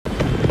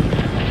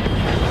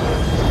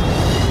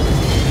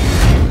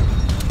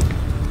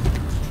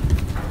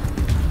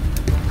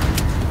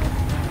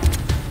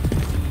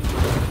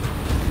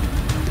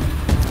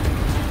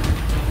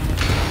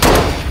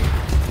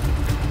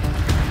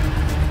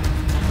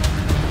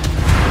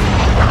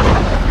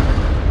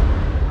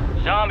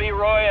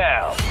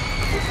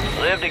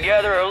Live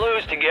together or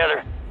lose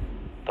together.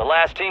 The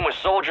last team with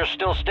soldiers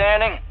still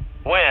standing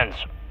wins.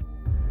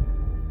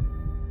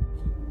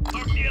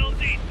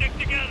 RTLZ, stick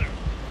together!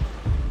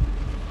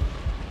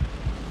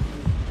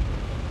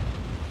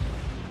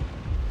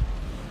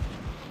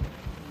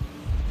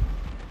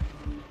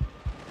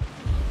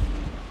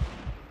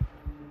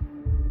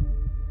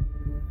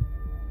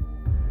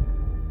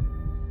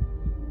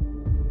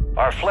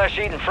 Our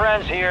flesh-eating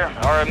friends here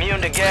are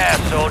immune to gas,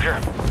 soldier.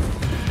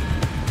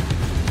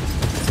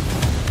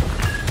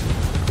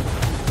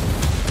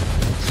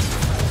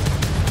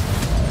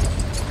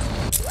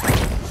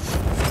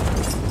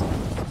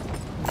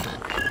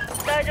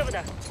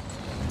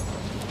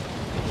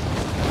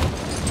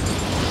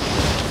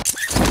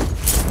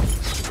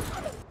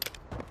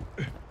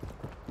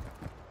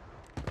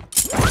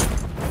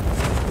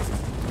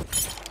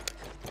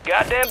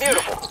 Goddamn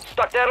beautiful.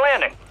 Stuck that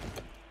landing.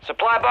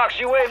 Supply box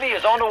UAV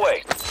is on the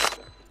way.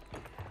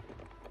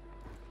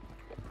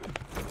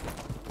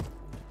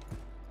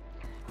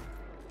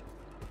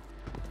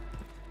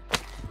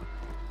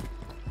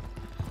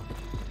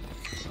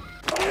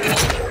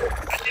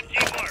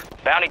 SMG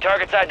marked. Bounty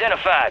targets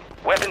identified.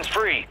 Weapons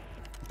free.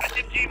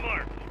 SMG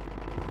marked.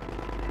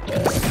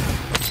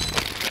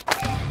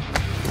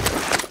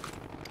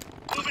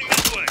 Moving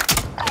this way.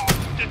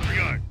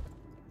 Disregard.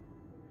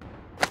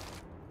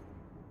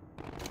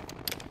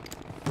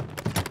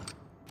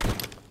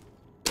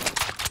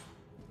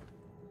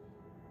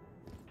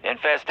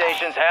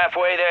 Infestation's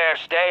halfway there.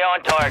 Stay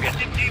on target.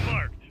 SMG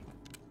marked.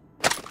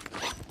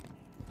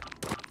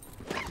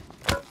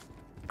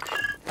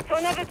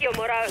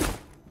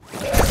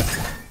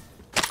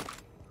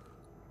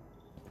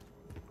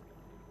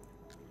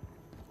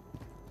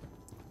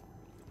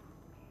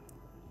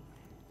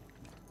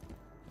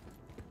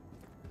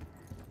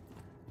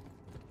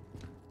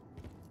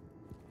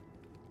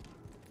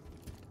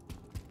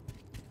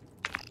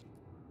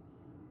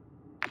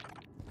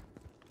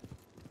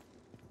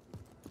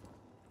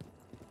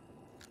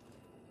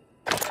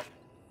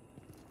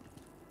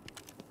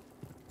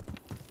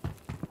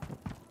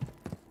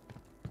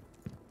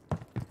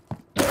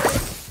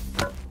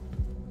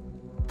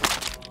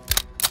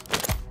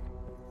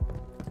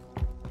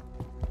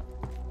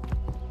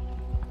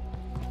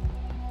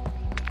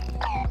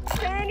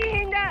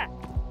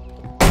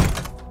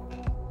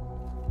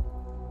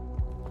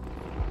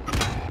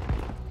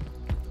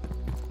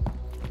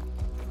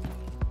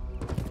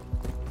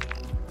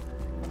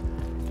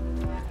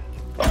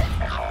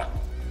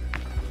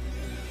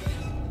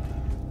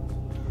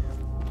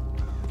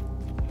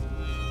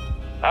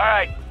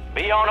 Alright,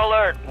 be on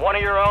alert. One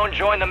of your own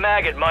joined the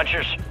maggot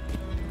munchers.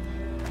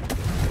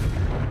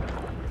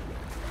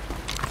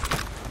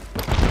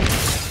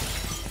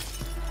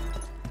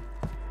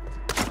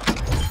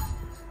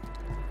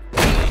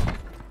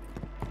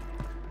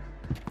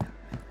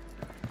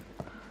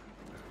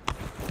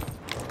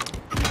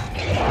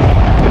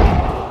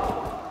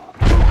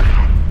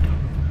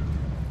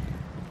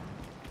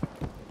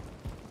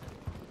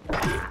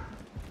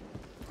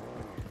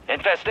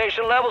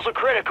 Infestation levels are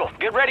critical.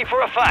 Get ready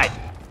for a fight.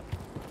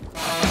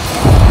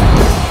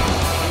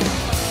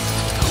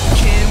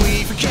 Can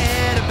we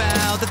forget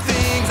about the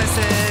things I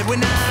said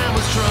when I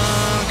was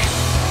drunk?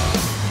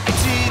 I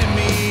didn't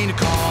mean to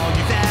call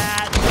you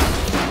that.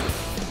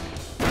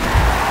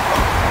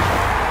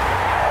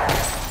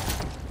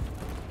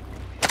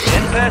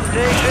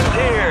 Infestation's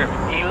here.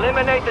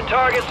 Eliminate the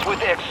targets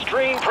with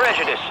extreme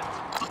prejudice.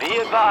 Be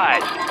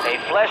advised, a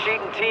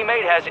flesh-eating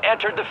teammate has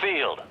entered the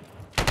field.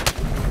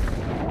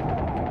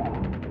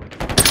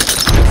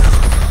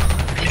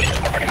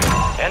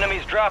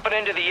 Enemies dropping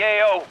into the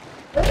AO.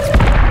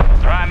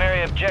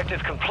 Primary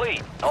objective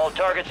complete. All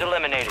targets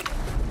eliminated.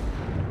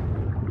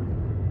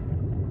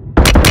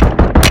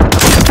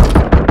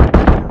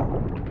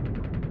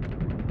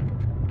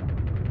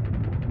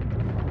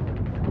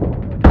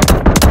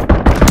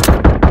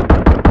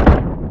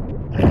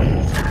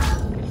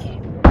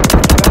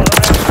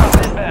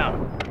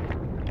 Inbound.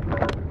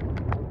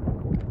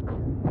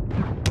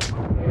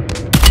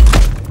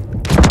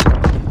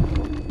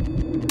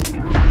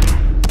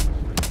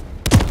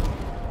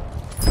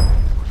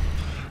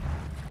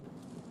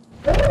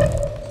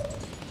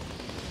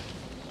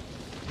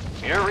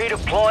 You're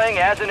redeploying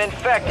as an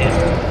infected.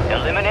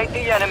 Eliminate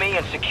the enemy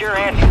and secure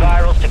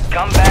antivirals to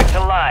come back to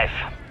life.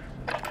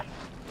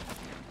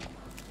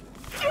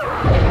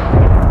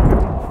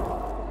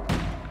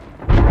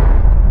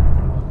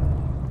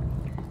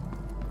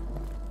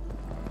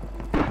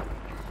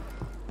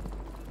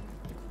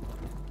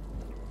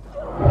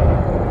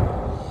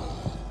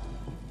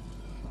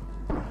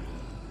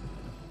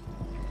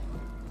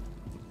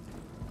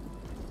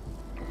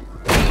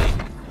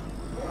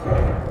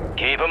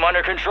 Keep them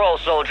under control,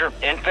 soldier.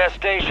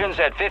 Infestation's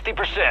at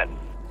 50%.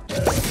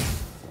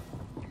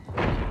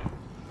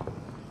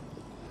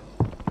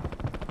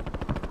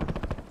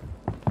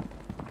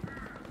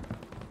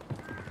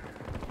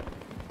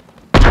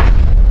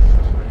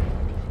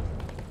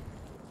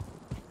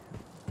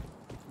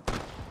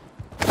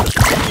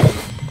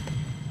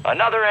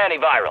 Another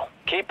antiviral.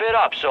 Keep it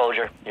up,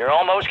 soldier. You're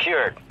almost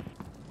cured.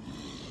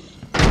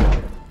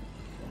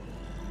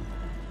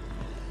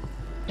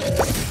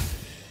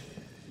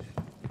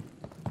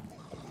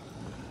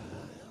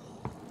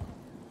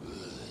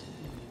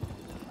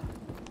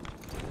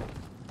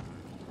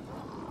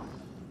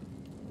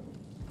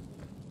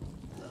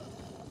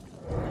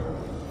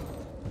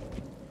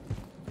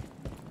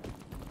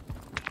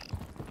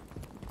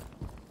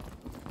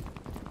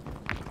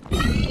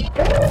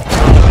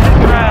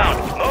 Ground,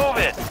 move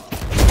it.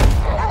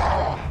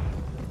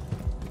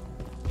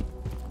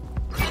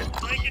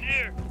 Blanket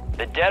here.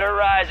 The dead are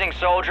rising,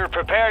 soldier.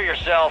 Prepare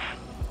yourself.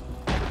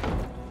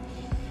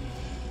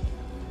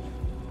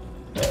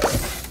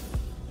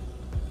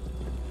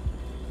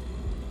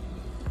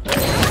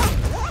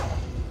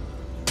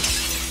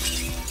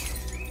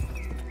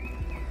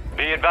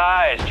 Be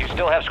advised, you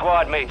still have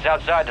squad mates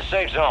outside the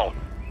safe zone.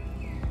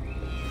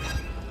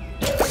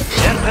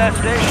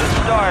 Infestation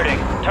starting.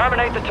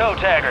 Terminate the toe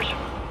taggers.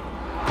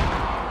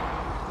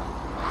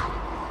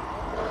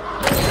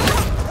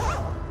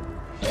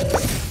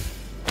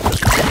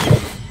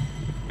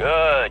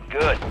 Good,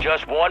 good.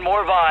 Just one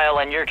more vial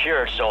and you're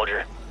cured,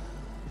 soldier.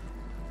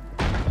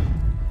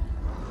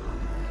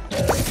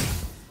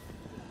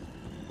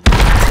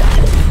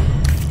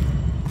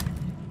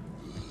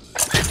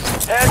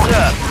 Heads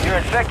up, your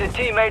infected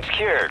teammate's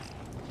cured.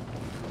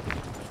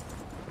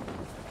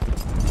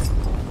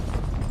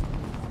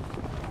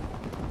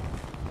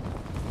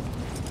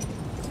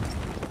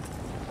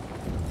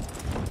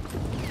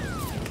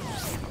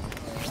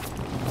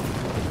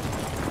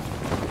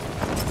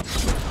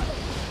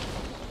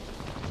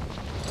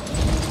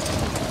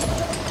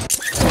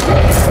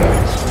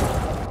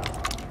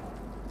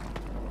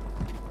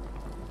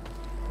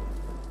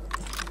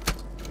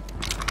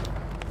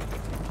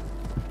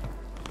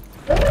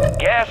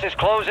 Gas is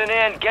closing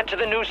in. Get to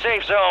the new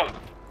safe zone.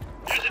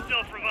 There's a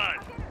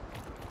self-revive.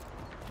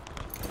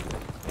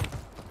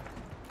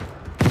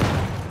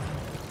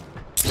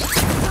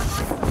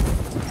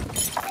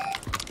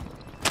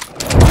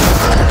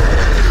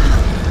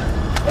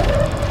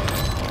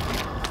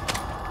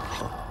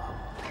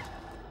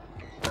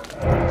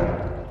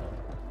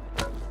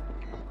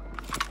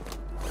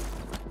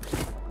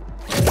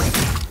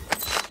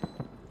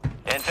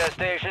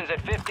 Infestation's at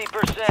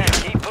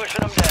 50%. Keep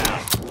pushing them down.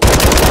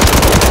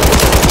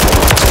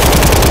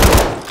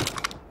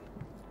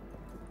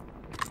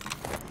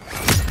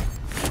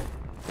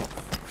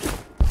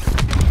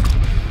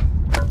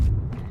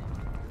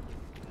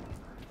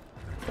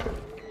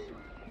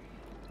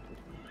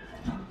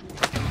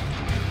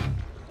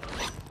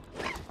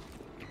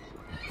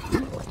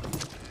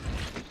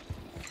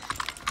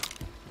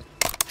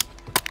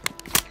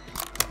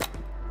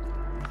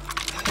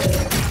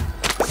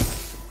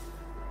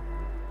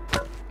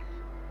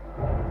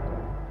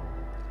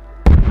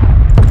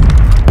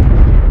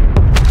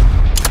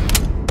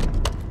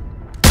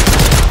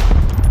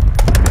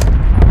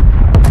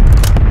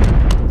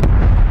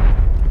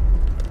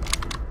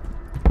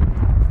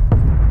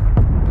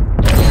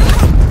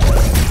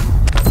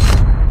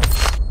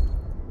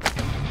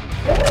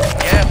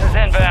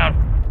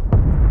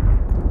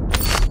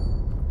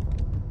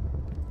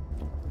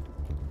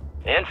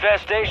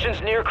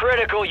 Infestation's near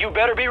critical. You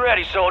better be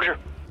ready, soldier.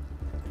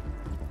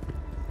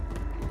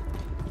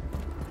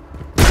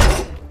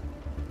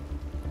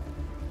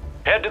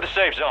 Head to the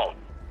safe zone.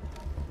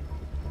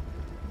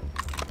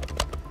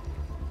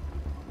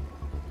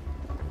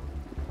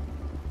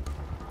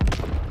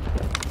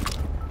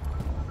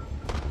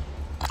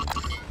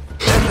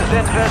 This is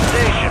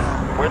infestation,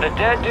 where the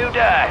dead do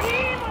die.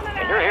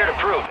 And you're here to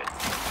prove it.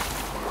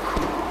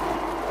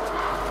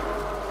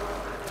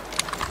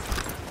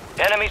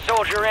 Enemy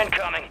soldier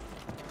incoming.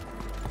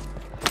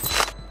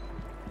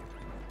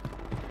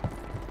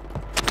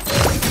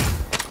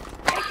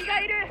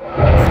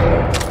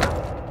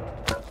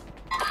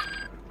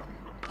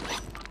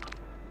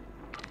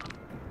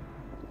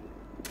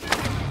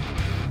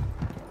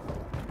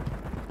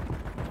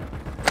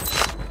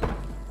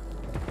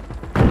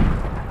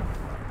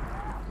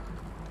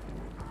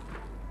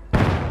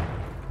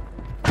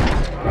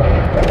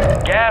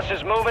 Gas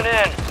is moving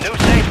in. New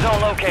safe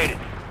zone located.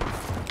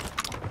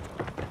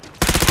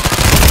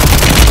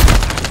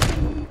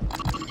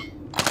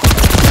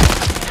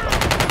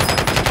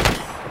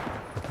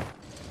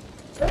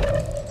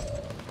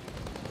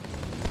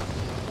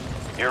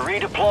 You're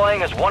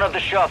redeploying as one of the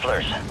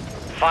shufflers.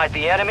 Fight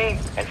the enemy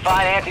and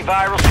find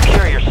antiviral,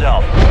 secure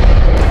yourself.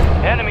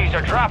 Enemies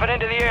are dropping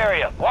into the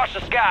area. Watch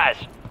the skies.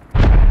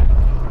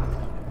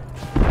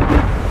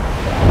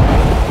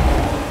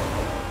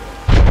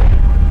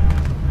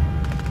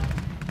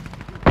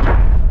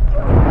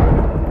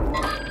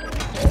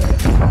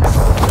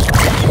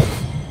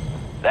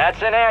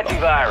 That's an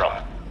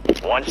antiviral.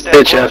 One step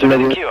closer to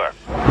the cure.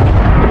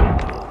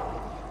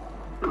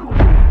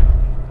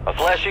 A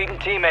flesh-eating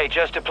teammate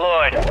just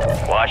deployed.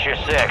 Watch your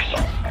six.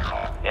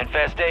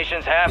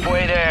 Infestation's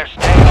halfway there.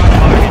 Stay on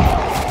target.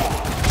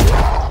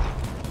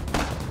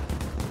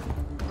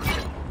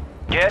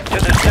 Get to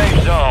the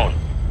safe zone.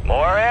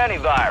 More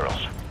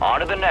antivirals. On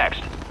to the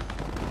next.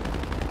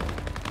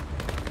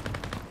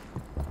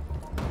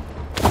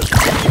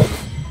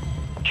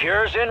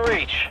 Cure's in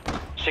reach.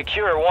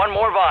 Secure one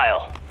more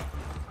vial.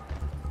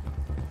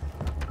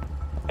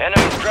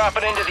 Enemies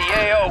dropping into the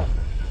AO.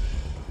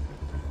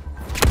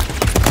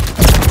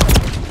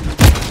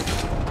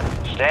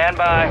 Stand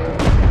by.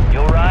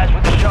 You'll rise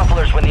with the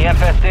shufflers when the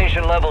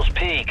infestation levels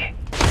peak.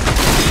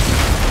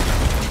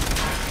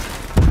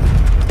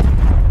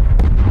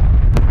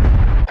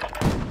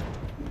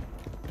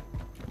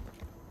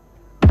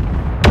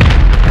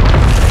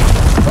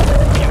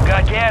 You've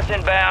got gas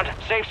inbound.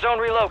 Safe zone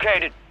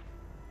relocated.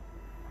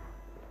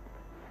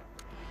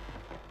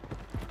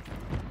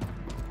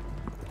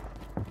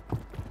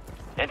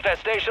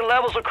 Infestation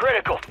levels are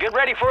critical. Get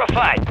ready for a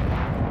fight.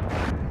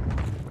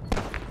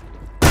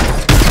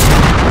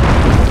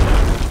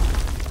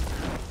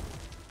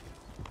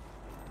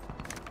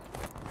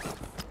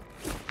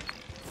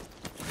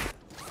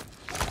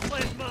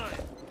 Plant mine.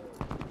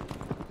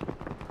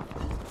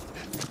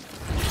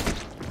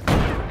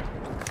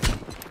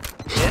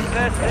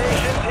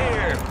 Infestation's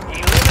here.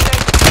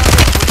 Eliminate the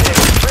targets with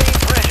extreme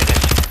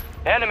prejudice.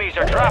 Enemies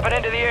are dropping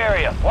into the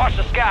area. Watch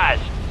the skies.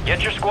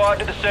 Get your squad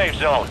to the safe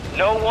zone.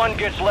 No one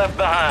gets left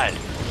behind.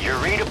 You're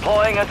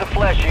redeploying as a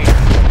flesh eater.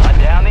 Hunt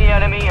down the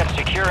enemy and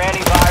secure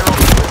antivirals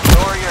to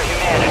restore your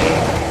humanity.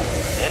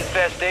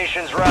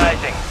 Infestation's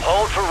rising.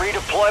 Hold for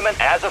redeployment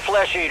as a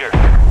flesh eater.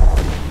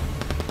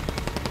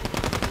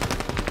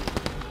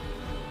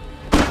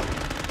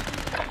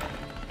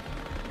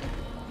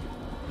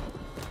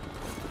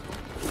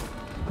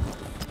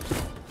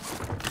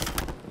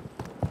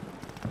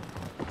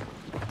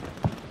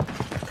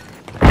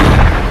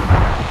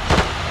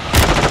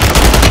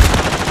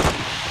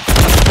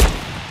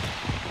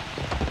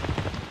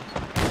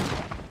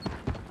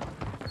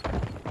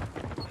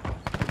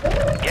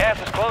 Gas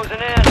is closing in.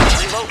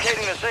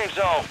 Relocating the safe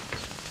zone.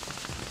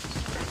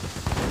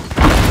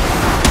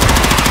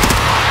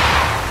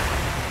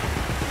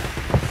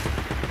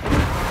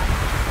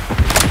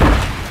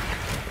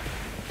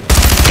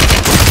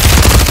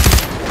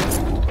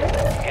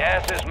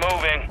 Gas is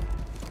moving.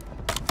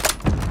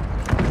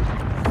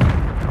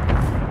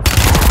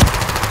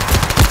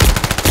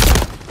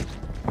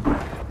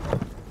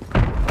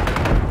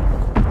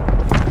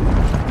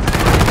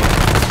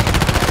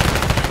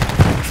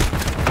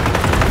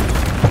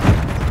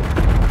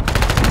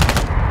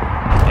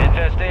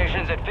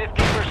 At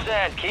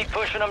 50%, keep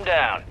pushing them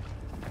down.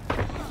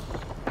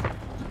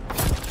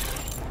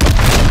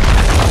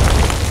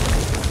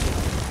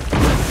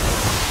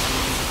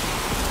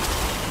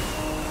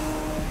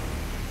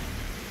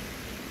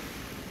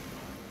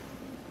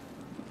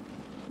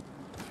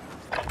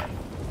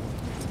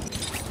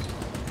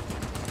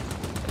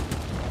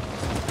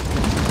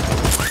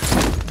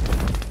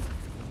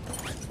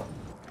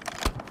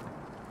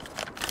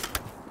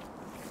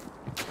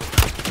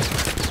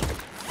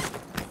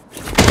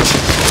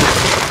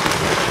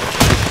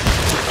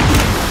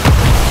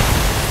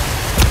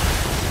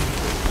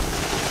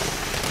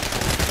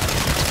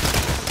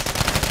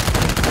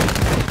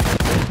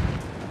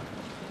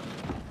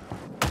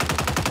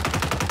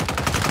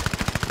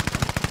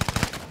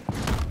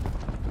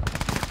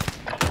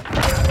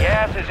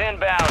 Gas is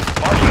inbound,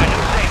 marking a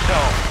new safe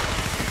zone.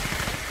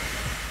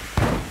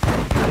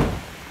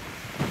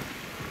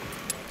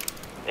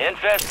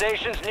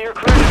 Infestation's near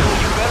critical.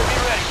 You better be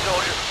ready,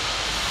 soldier.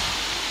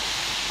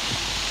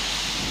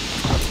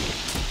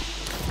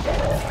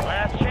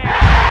 Last chance,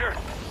 soldier.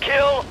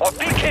 Kill or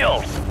be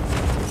killed.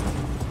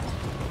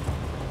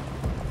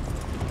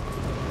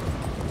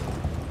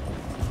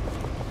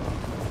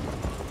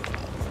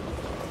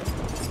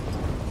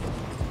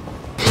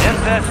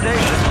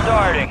 Infestation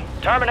starting.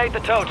 Terminate the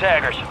toe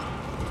taggers.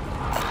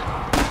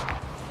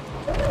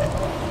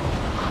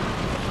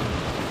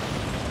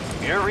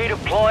 You're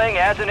redeploying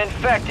as an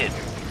infected.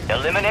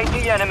 Eliminate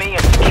the enemy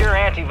and secure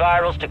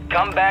antivirals to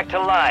come back to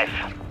life.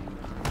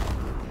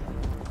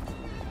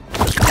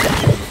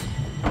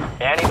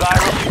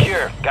 Antiviral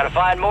secure. Gotta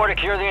find more to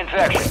cure the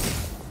infection.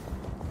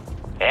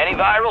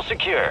 Antiviral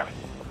secure.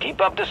 Keep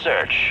up the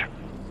search.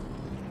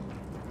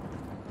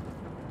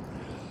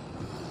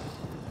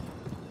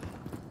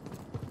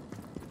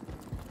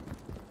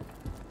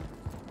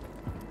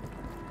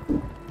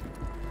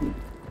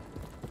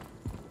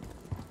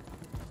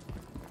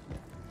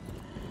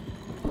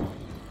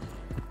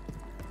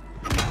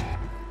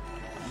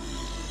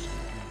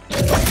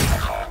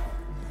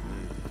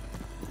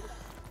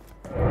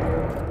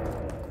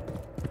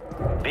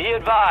 Be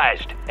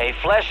advised, a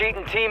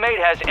flesh-eating teammate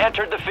has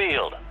entered the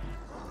field.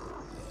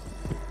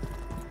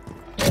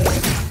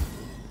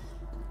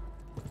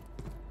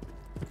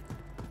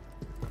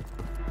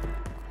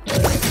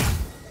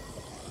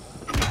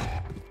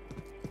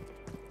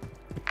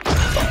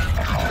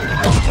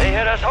 They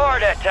hit us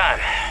hard that time.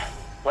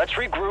 Let's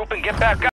regroup and get back up.